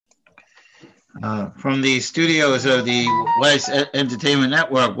From the studios of the Weiss Entertainment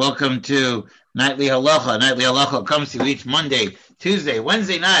Network, welcome to Nightly Halacha. Nightly Halacha comes to you each Monday, Tuesday,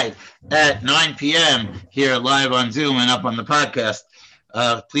 Wednesday night at 9 p.m. here live on Zoom and up on the podcast.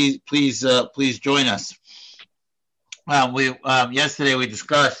 Please join us. Yesterday we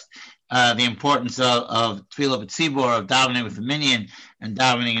discussed the importance of Tefillah B'Tzibur, of davening with the minyan and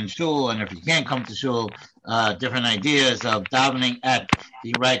davening in shul, and if you can't come to shul, different ideas of davening at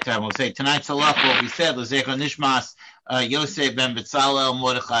the right time. We'll say tonight's halacha will be said L'zecha Nishmas Yosef ben Betzalel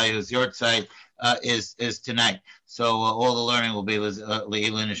Mordechai, whose yortzeit is tonight. So all the learning will be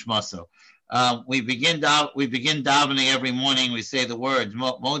Le'ila Nishmaso. We begin davening every morning. We say the words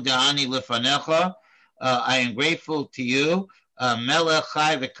Moda'ani Lifanecha. I am grateful to you, Melech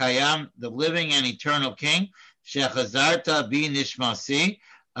Chai V'Kayam, the living and eternal King. Shechazarta Bi Nishmasi.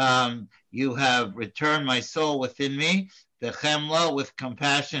 You have returned my soul within me. V'chemla, with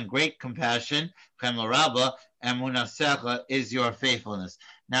compassion, great compassion. Chemla Rabba, and Munasecha is your faithfulness.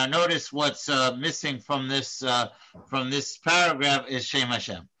 Now, notice what's missing from this paragraph is Shem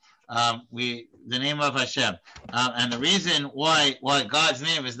Hashem. The name of Hashem, and the reason why God's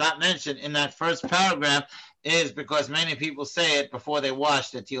name is not mentioned in that first paragraph is because many people say it before they wash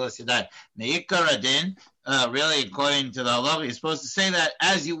the Tilas Yadayim. Me'ikar Adin, really, according to the halacha, you're supposed to say that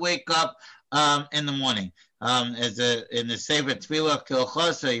as you wake up in the morning. In the Sefer Tefillah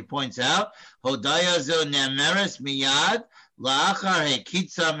Kilchosa, he points out, Hodaya zo ne'meres miyad la'achar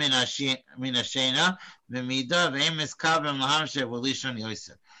hekitza min hashena v'mida v'emes kavim laham she'volishon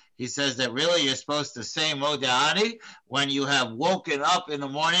Yosef. He says that really you're supposed to say Moda'ani when you have woken up in the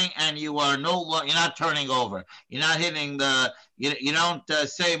morning and you're not turning over. You're not hitting you don't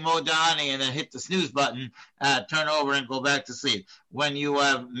say Moda'ani and then hit the snooze button, turn over and go back to sleep. When you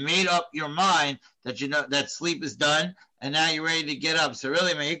have made up your mind that you know that sleep is done and now you're ready to get up. So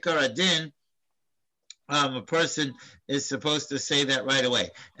really, Me'ikar Adin, a person is supposed to say that right away.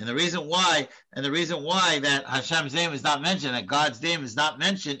 And the reason why that Hashem's name is not mentioned, that God's name is not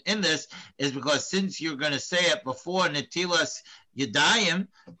mentioned in this, is because since you're going to say it before Netilas Yadayim,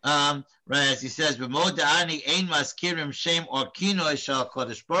 right, as he says, B'moda'ani ein maskirim shem or kino shel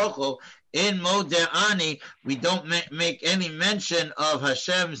Kodesh Baruch Hu, in Moda'ani, we don't make any mention of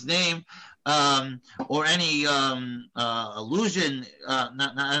Hashem's name, or any illusion,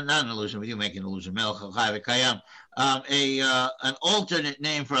 not an illusion, but you make an illusion. An alternate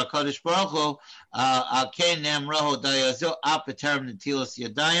name for HaKadosh Baruch Hu, Alken Nemraho Dayazo Apaterm Netilos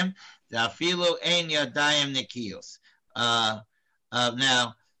Yadayim, Dafilu Ein Yadayim Nekiyos.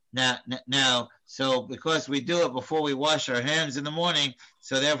 Now, so because we do it before we wash our hands in the morning,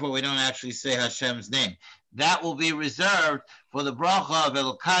 so therefore we don't actually say Hashem's name. That will be reserved for the bracha of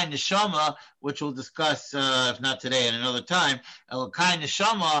Elokai Neshama, which we'll discuss, if not today, at another time. Elokai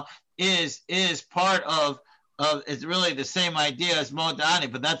Neshama is part of it's really the same idea as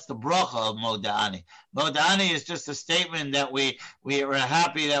Moda'ani, but that's the bracha of Moda'ani. Moda'ani is just a statement that we are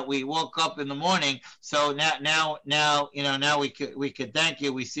happy that we woke up in the morning. So now we could thank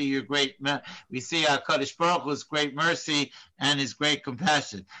you. We see your we see our Kadosh Baruch Hu's great mercy and his great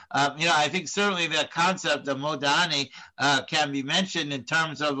compassion. I think certainly the concept of Moda'ani can be mentioned in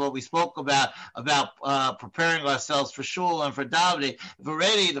terms of what we spoke about preparing ourselves for shul and for davening. If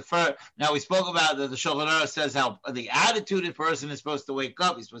already now we spoke about the Shulchan Aruch says how the attitude person is supposed to wake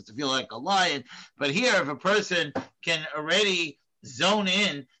up. He's supposed to feel like a lion. But here, if a person can already zone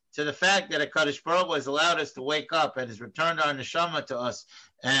in to the fact that a Kadosh Baruch Hu has allowed us to wake up and has returned our neshama to us,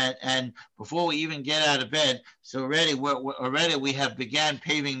 and before we even get out of bed, so already we have began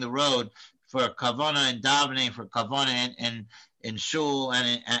paving the road for kavanah and davening, for kavanah in shul and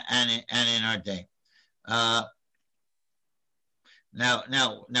in our day. Now,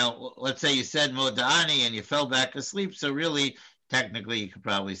 let's say you said Moda'ani and you fell back asleep. So really, technically, you could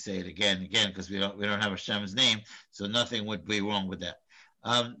probably say it again, because we don't have Hashem's name, so nothing would be wrong with that.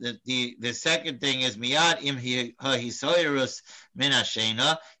 The second thing is miyad im hisoyrus min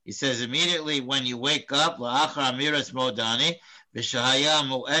hashena. He says immediately when you wake up, la'achar amiras Moda'ani v'shahaya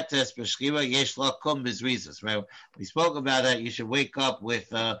mu'etes b'shchiva yesh lakum b'zrizas. Right? We spoke about that. You should wake up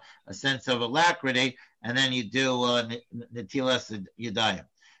with a sense of alacrity, and then you do Netilas Yadayim.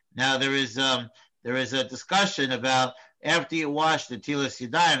 Now there is a discussion about after you wash the Netilas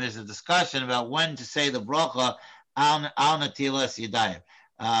Yadayim. There's a discussion about when to say the bracha al Netilas Yadayim.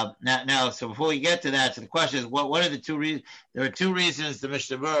 Now, so before we get to that, so the question is, what are the two reasons? There are two reasons the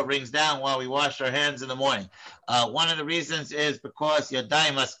Mishnah Berurah brings down while we wash our hands in the morning. One of the reasons is because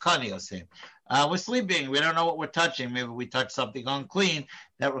Yadayim Askani Osim. We're sleeping. We don't know what we're touching. Maybe we touch something unclean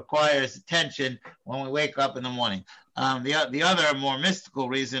that requires attention when we wake up in the morning. The other more mystical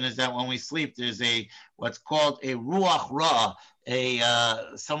reason is that when we sleep, there's what's called a ruach ra,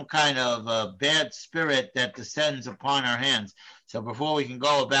 some kind of bad spirit that descends upon our hands. So before we can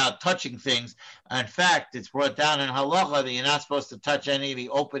go about touching things, in fact, it's brought down in halacha that you're not supposed to touch any of the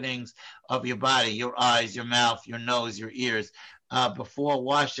openings of your body, your eyes, your mouth, your nose, your ears, before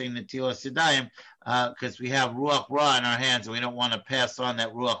washing the Netilas Yadayim, because we have ruach ra in our hands, and we don't want to pass on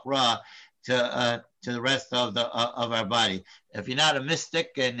that ruach ra to the rest of our body. If you're not a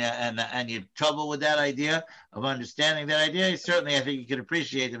mystic and you're trouble with that idea of understanding that idea, certainly I think you could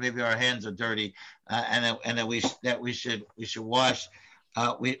appreciate that maybe our hands are dirty, and that we should wash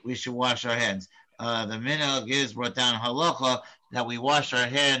we should wash our hands. The minhag is brought down in halacha that we wash our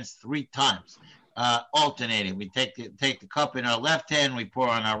hands 3 times. Alternating. We take the cup in our left hand, we pour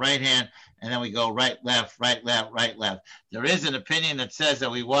on our right hand, and then we go right, left, right, left, right, left. There is an opinion that says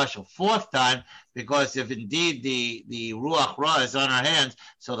that we wash a 4th time, because if indeed the ruach ra is on our hands,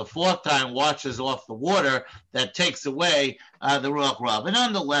 so the 4th time washes off the water that takes away the ruach ra. But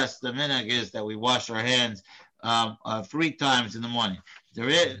nonetheless, the minhag is that we wash our hands 3 times in the morning. There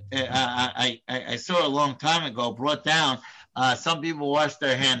is, I saw a long time ago brought down, some people wash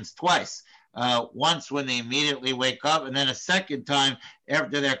their hands twice. Once when they immediately wake up, and then a second time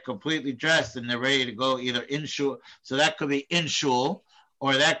after they're completely dressed and they're ready to go either in shul. So that could be in shul,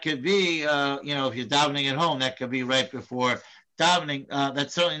 or that could be, if you're davening at home, that could be right before davening.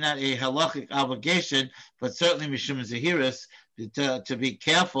 That's certainly not a halachic obligation, but certainly mishum zahiris, to be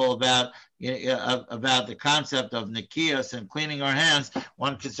careful about the concept of nikiyas and cleaning our hands.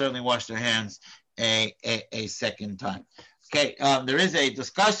 One can certainly wash their hands a second time. Okay, there is a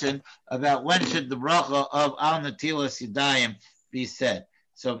discussion about when should the bracha of Al Netilas Yadayim be said.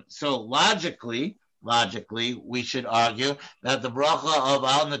 So logically, we should argue that the bracha of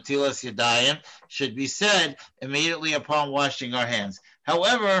Al Netilas Yadayim should be said immediately upon washing our hands.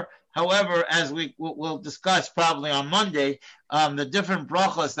 However, as we'll discuss probably on Monday, the different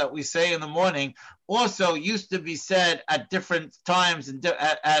brachas that we say in the morning also used to be said at different times, and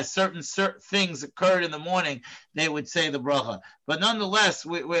as certain things occurred in the morning, they would say the bracha. But nonetheless,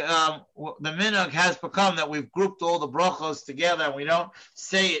 the minhag has become that we've grouped all the brachos together, and we don't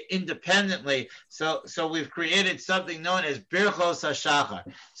say it independently. So we've created something known as birchos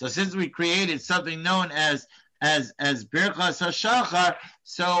hashachar. So since we created something known as birchos hashachar,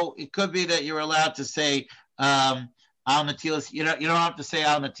 so it could be that you're allowed to say al netilas. You don't have to say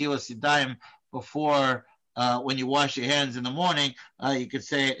al netilas yadayim before when you wash your hands in the morning. You could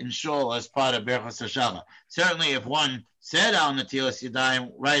say it in shul as part of birchos hashachar. Certainly, if one said al netilas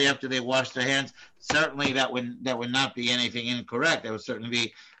yadayim right after they washed their hands, certainly that would not be anything incorrect. That would certainly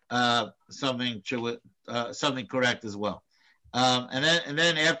be something correct as well. And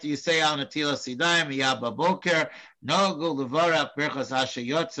then after you say al netilas yadayim miyad baboker nogu levarach birchas asher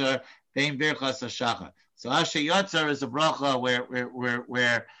yotzer bein birchas hashachar. So asher yotzer is a bracha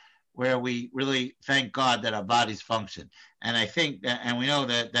where we really thank God that our bodies function. And I think that, and we know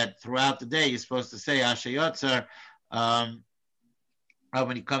that throughout the day you're supposed to say asher yotzer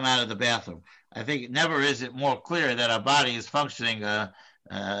when you come out of the bathroom. I think never is it more clear that our body is functioning.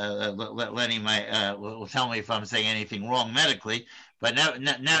 Lenny will tell me if I'm saying anything wrong medically, but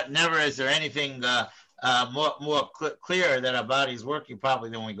never is there anything more clear that our body is working properly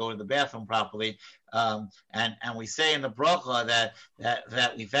than when we go to the bathroom properly. And we say in the bracha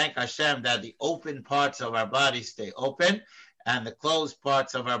that we thank Hashem that the open parts of our body stay open and the closed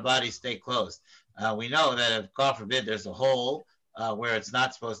parts of our body stay closed. We know that if, God forbid, there's a hole where it's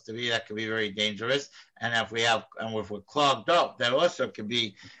not supposed to be, that could be very dangerous. And if we're clogged up, that also could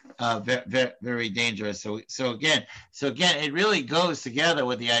be very, very dangerous. So again, it really goes together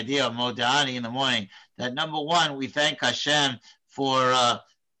with the idea of Moda'ani in the morning. That number one, we thank Hashem for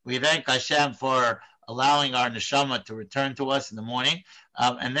allowing our neshama to return to us in the morning,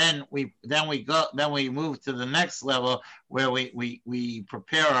 and then we move to the next level where we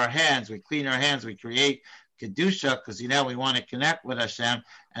prepare our hands, we clean our hands, we create Kedusha, because we want to connect with Hashem,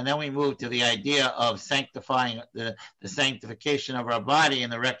 and then we move to the idea of sanctifying the sanctification of our body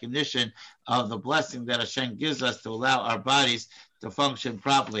and the recognition of the blessing that Hashem gives us to allow our bodies to function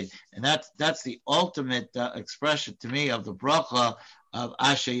properly. And that's the ultimate expression to me of the bracha of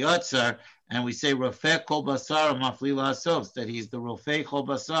Asher Yotzer. And we say Rofei Kol Basar Mafli La'asov, that he's the Rofei Kol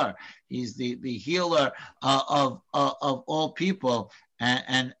Basar. He's the healer of all people.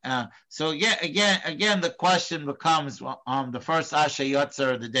 And so again, the question becomes the first Asher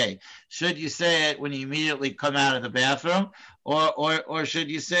Yotzer of the day. Should you say it when you immediately come out of the bathroom, or should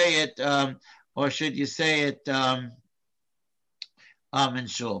you say it or should you say it in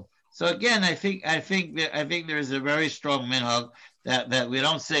shul? So again, I think there is a very strong minhag that we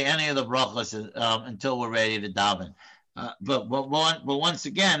don't say any of the brachos until we're ready to daven. But once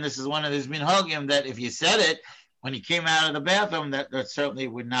again, this is one of these minhagim that if you said it when you came out of the bathroom, that certainly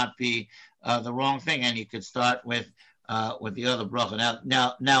would not be the wrong thing, and you could start with the other bracha.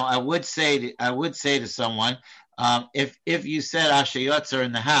 Now, I would say to someone, if you said Asher Yotzer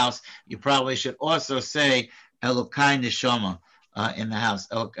in the house, you probably should also say Elokai Neshama in the house.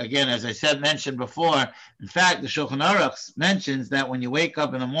 Again, as I mentioned before, in fact, the Shulchan Aruch mentions that when you wake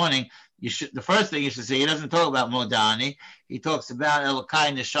up in the morning, the first thing you should say, he doesn't talk about Modani, he talks about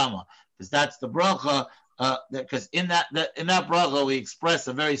Elokai Neshama, because that's the bracha. Because in that bracha we express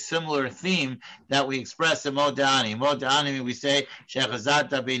a very similar theme that we express in Modani. Modani we say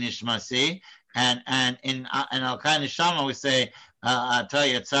Shechazata B'Nishmasi, and in Elokai Neshama we say Ata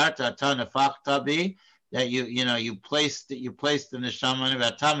Yatzarta Ata Nefachta Bi, that you placed the neshama in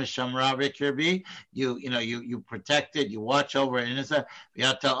Atam Shamra Rikirbi, you protect it, you watch over it, and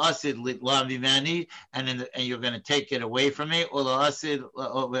you're going to take it away from me. You're gonna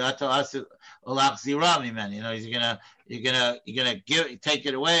take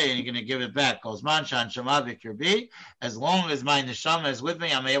it away and you're gonna give it back. As long as my neshama is with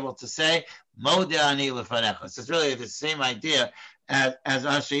me, I'm able to say Modeh ani lefanecha. So it's really the same idea as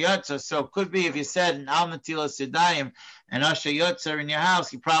Asher Yotzer. So it could be if you said an Al Netilas Yadayim and Asher Yotzer in your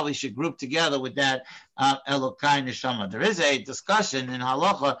house, you probably should group together with that Elokai Neshama. There is a discussion in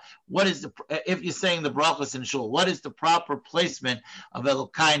Halacha. What is if you're saying the brachos in shul, what is the proper placement of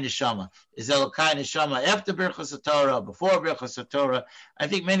Elokai Neshama? Is Elokai Neshama after Birchas HaTorah, before Birchas HaTorah? I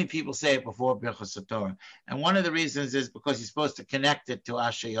think many people say it before Birchas HaTorah, and one of the reasons is because you're supposed to connect it to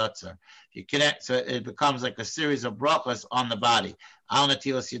Asher Yotzer. You connect, so it becomes like a series of brachos on the body. Al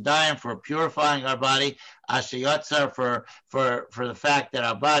Netilas Yadayim for purifying our body, Asher Yotzer for the fact that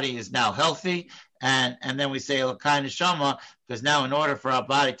our body is now healthy, and then we say Elokai Neshama, because now in order for our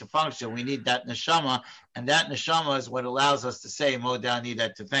body to function, we need that neshama, and that neshama is what allows us to say Modeh ani,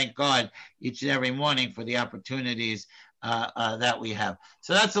 that to thank God each and every morning for the opportunities that we have.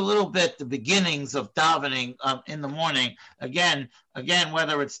 So that's a little bit the beginnings of davening in the morning. Again,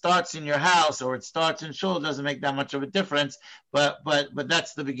 whether it starts in your house or it starts in shul, doesn't make that much of a difference. But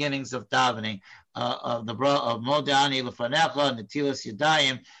that's the beginnings of davening of Modeh ani lefanecha, Netilas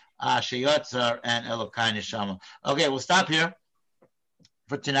Yadayim, Asher Yotzer, and Elokai Neshama. Okay, we'll stop here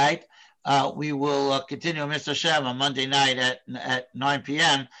for tonight. We will continue Mr. Hashem on Monday night at 9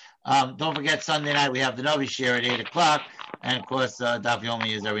 p.m. Don't forget, Sunday night we have the Novi Share at 8 o'clock, and of course Daf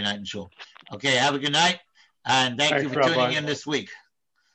Yomi is every night in shul. Okay, have a good night, and thank you for tuning in this week.